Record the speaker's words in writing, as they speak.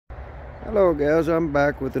Hello guys, I'm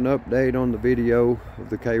back with an update on the video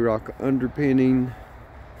of the K-Rock underpinning.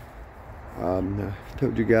 I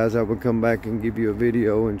told you guys I would come back and give you a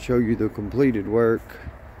video and show you the completed work.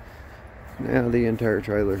 Now the entire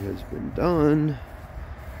trailer has been done.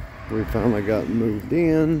 We finally got moved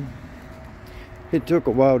in. It took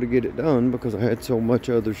a while to get it done because I had so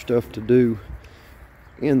much other stuff to do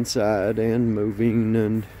inside and moving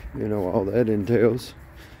and all that entails.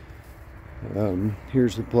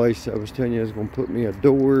 Here's the place I was telling you I was going to put me a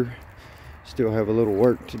door. Still have a little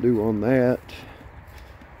work to do on that.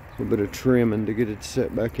 A little bit of trimming to get it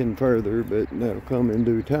set back in further, but that'll come in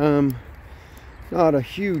due time. Not a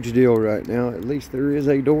huge deal right now. At least there is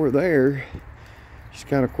a door there. Just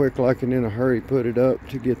kind of quick like and in a hurry put it up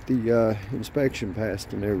to get the inspection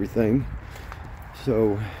passed and everything.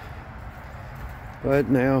 So, but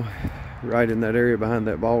now right in that area behind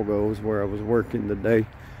that ball goal is where I was working today.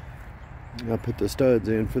 I put the studs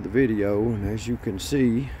in for the video, and as you can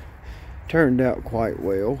see, turned out quite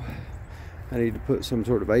well. I need to put some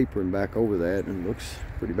sort of apron back over that, and it looks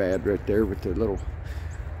pretty bad right there with the little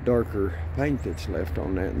darker paint that's left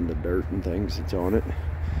on that and the dirt and things that's on it.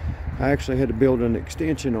 I actually had to build an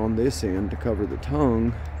extension on this end to cover the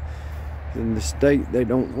tongue. In the state, they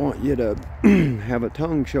don't want you to have a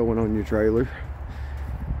tongue showing on your trailer.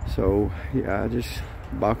 So yeah, I just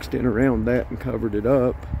boxed in around that and covered it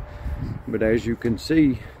up. But as you can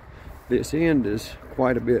see, this end is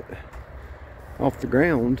quite a bit off the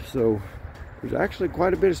ground, so there's actually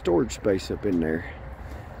quite a bit of storage space up in there.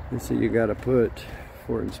 And so you got to put,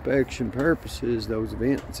 for inspection purposes, those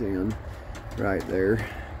vents in right there,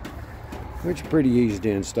 which are pretty easy to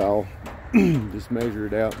install. Just measure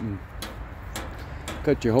it out and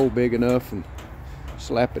cut your hole big enough and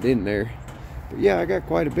slap it in there. But yeah, I got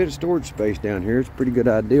quite a bit of storage space down here. It's a pretty good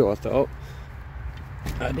idea, I thought.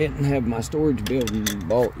 I didn't have my storage building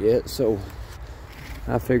bought yet, so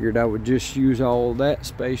I figured I would just use all that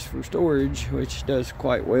space for storage, which does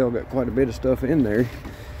quite well. Got quite a bit of stuff in there.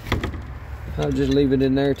 I'll just leave it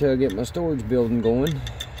in there till I get my storage building going.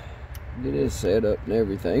 Get it set up and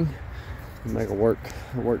everything. Make a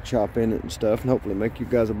workshop in it and stuff, and hopefully make you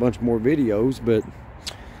guys a bunch more videos. But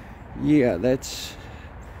yeah, that's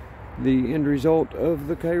the end result of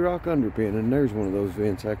the K-Rock underpin. And there's one of those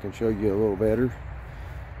vents I can show you a little better.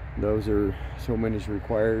 Those are so many's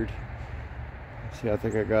required. See, I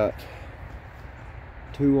think I got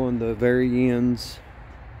 2 on the very ends,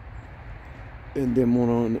 and then 1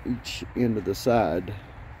 on each end of the side,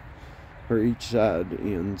 or each side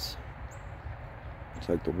ends. It's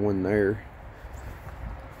like the one there,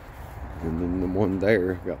 and then the one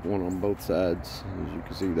there. Got 1 on both sides, as you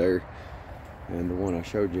can see there, and the one I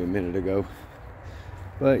showed you a minute ago.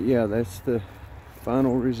 But yeah, that's the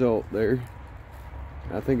final result there.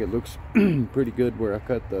 I think it looks pretty good where I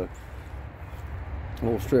cut the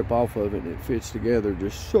whole strip off of it, and it fits together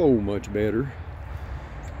just so much better.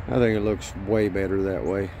 I think it looks way better that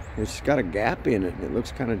way. It's got a gap in it, and it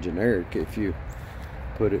looks kind of generic if you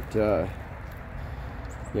put it,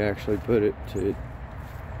 you actually put it to, it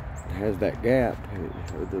has that gap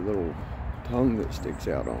with the little tongue that sticks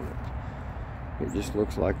out on it. It just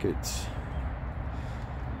looks like it's,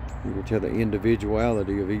 you can tell the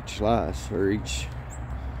individuality of each slice or each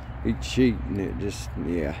sheet, and it just,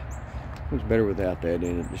 yeah, it's better without that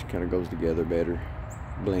in it. Just kind of goes together better,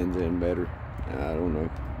 blends in better. I don't know,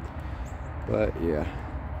 but yeah.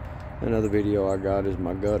 Another video I got is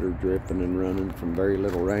my gutter dripping and running from very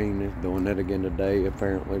little rain. It's doing that again today.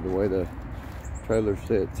 Apparently the way the trailer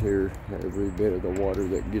sits here, every bit of the water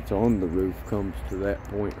that gets on the roof comes to that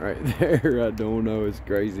point right there. I don't know, it's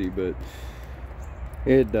crazy, but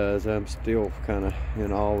it does. I'm still kind of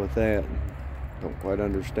in awe with that. Don't quite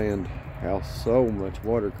understand how so much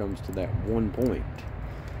water comes to that one point.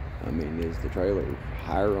 I mean, is the trailer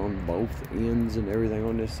higher on both ends and everything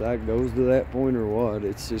on this side goes to that point, or what?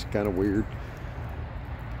 It's just kind of weird.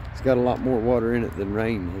 It's got a lot more water in it than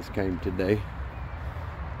rain has came today.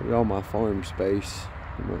 Look at all my farm space.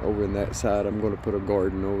 Over in that side, I'm going to put a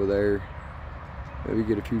garden over there. Maybe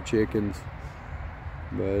get a few chickens.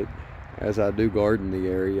 But as I do garden the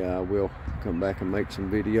area, I will come back and make some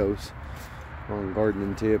videos on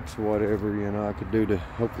gardening tips, whatever I could do to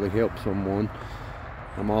hopefully help someone.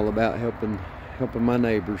 I'm all about helping my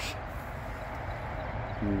neighbors.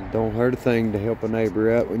 And don't hurt a thing to help a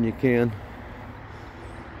neighbor out when you can.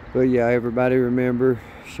 But yeah, everybody remember,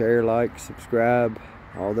 share, like, subscribe.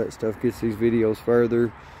 All that stuff gets these videos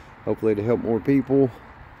further, hopefully to help more people.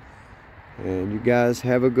 And you guys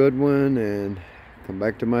have a good one, and come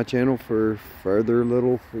back to my channel for further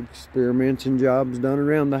little experiments and jobs done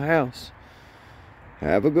around the house.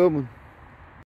 Have a good one.